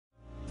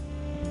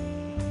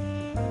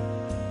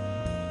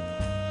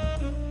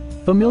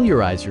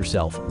Familiarize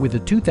yourself with the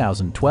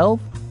 2012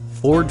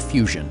 Ford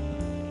Fusion.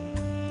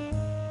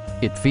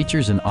 It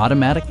features an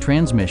automatic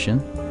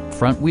transmission,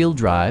 front-wheel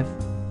drive,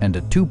 and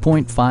a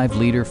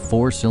 2.5-liter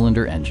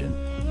four-cylinder engine.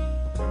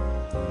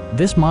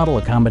 This model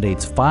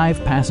accommodates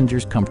 5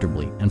 passengers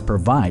comfortably and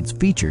provides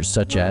features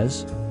such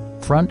as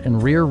front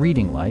and rear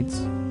reading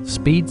lights,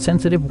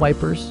 speed-sensitive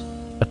wipers,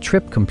 a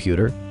trip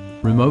computer,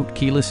 remote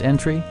keyless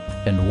entry,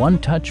 and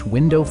one-touch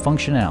window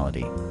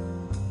functionality.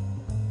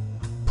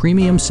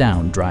 Premium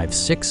sound drives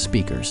 6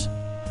 speakers,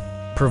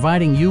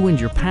 providing you and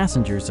your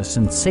passengers a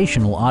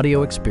sensational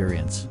audio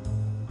experience.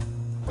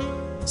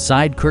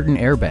 Side curtain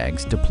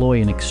airbags deploy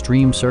in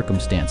extreme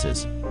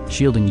circumstances,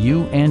 shielding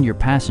you and your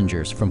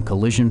passengers from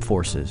collision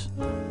forces.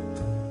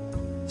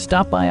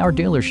 Stop by our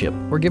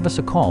dealership or give us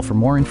a call for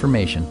more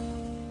information.